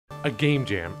A game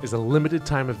jam is a limited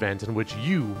time event in which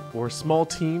you or a small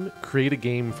team create a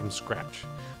game from scratch.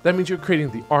 That means you're creating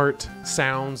the art,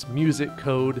 sounds, music,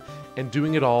 code, and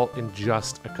doing it all in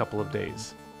just a couple of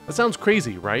days. That sounds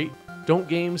crazy, right? Don't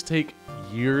games take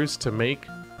years to make?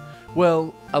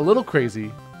 Well, a little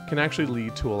crazy can actually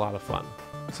lead to a lot of fun.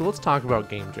 So let's talk about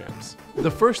game jams.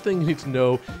 The first thing you need to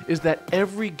know is that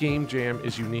every game jam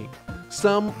is unique.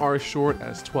 Some are as short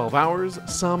as 12 hours,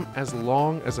 some as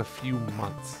long as a few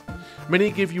months.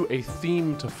 Many give you a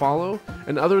theme to follow,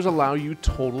 and others allow you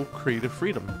total creative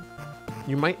freedom.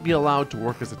 You might be allowed to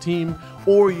work as a team,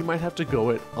 or you might have to go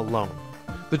it alone.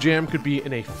 The jam could be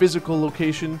in a physical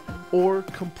location, or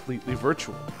completely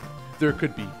virtual. There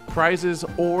could be prizes,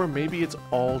 or maybe it's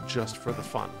all just for the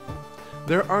fun.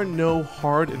 There are no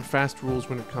hard and fast rules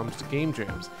when it comes to game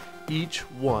jams. Each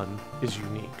one is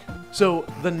unique. So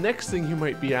the next thing you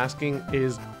might be asking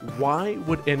is, why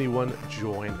would anyone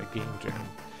join a game jam?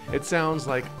 It sounds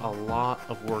like a lot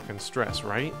of work and stress,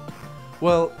 right?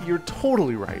 Well, you're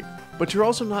totally right, but you're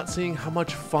also not seeing how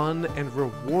much fun and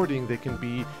rewarding they can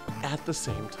be at the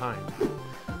same time.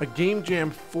 A game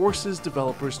jam forces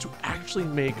developers to actually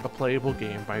make a playable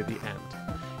game by the end.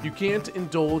 You can't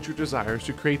indulge your desires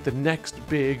to create the next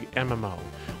big MMO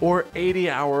or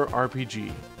 80-hour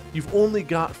RPG. You've only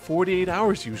got 48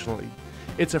 hours usually.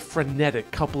 It's a frenetic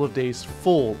couple of days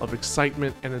full of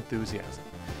excitement and enthusiasm.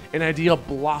 An idea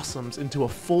blossoms into a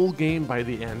full game by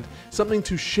the end, something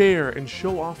to share and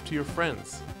show off to your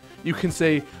friends. You can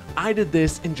say, I did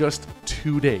this in just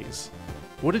 2 days.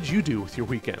 What did you do with your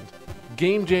weekend?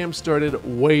 Game Jam started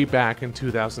way back in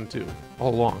 2002. A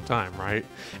long time, right?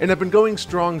 And have been going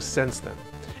strong since then.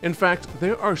 In fact,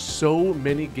 there are so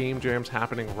many game jams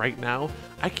happening right now,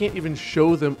 I can't even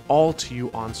show them all to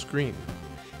you on screen.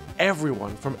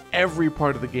 Everyone from every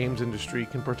part of the games industry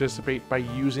can participate by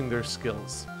using their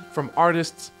skills, from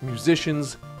artists,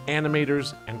 musicians,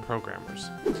 animators, and programmers.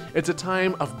 It's a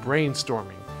time of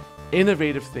brainstorming,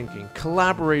 innovative thinking,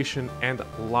 collaboration, and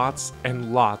lots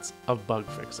of bug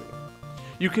fixing.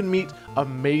 You can meet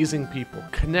amazing people,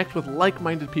 connect with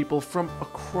like-minded people from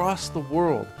across the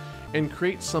world, and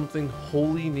create something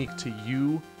wholly unique to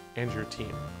you and your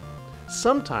team.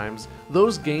 Sometimes,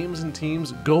 those games and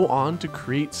teams go on to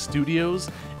create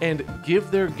studios and give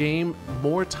their game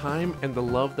more time and the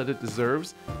love that it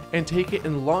deserves, and take it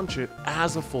and launch it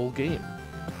as a full game.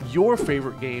 Your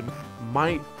favorite game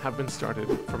might have been started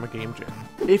from a game jam.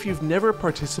 If you've never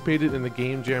participated in a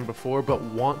game jam before but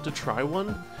want to try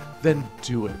one, then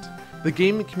do it. The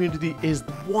gaming community is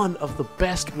one of the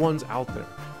best ones out there,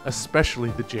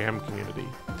 especially the jam community.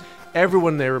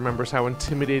 Everyone there remembers how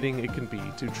intimidating it can be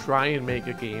to try and make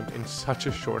a game in such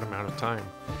a short amount of time.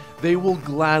 They will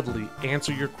gladly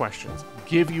answer your questions,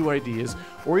 give you ideas,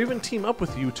 or even team up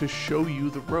with you to show you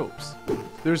the ropes.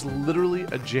 There's literally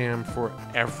a jam for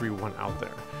everyone out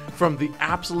there, from the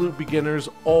absolute beginners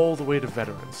all the way to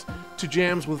veterans, to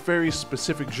jams with very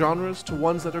specific genres to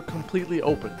ones that are completely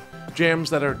open, jams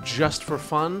that are just for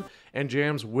fun, and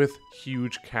jams with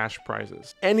huge cash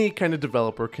prizes. Any kind of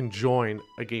developer can join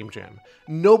a game jam.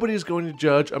 Nobody's going to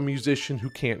judge a musician who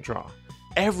can't draw.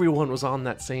 Everyone was on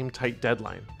that same tight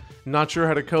deadline. Not sure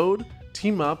how to code?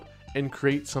 Team up and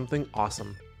create something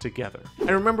awesome together.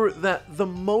 And remember that the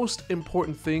most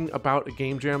important thing about a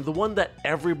game jam, the one that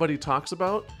everybody talks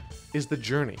about, is the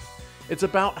journey. It's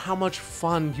about how much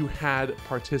fun you had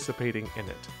participating in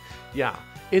it. Yeah,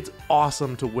 it's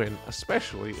awesome to win,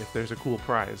 especially if there's a cool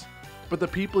prize. But the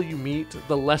people you meet,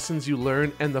 the lessons you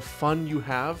learn, and the fun you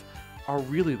have are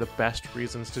really the best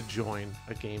reasons to join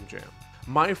a game jam.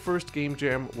 My first game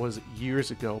jam was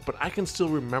years ago, but I can still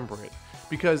remember it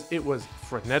because it was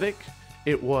frenetic,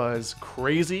 it was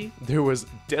crazy, there was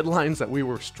deadlines that we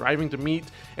were striving to meet,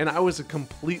 and I was a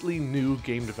completely new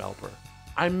game developer.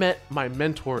 I met my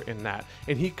mentor in that,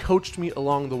 and he coached me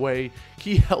along the way.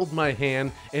 He held my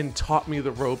hand and taught me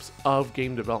the ropes of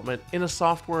game development in a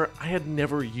software I had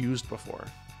never used before.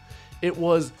 It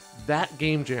was that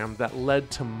game jam that led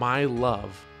to my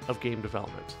love of game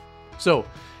development. So,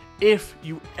 if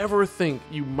you ever think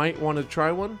you might want to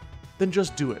try one, then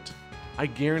just do it. I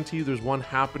guarantee there's one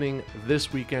happening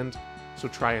this weekend, so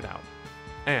try it out.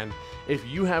 And if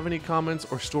you have any comments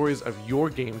or stories of your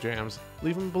game jams,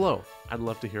 leave them below. I'd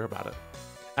love to hear about it.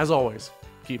 As always,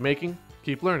 keep making,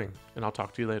 keep learning, and I'll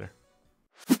talk to you later.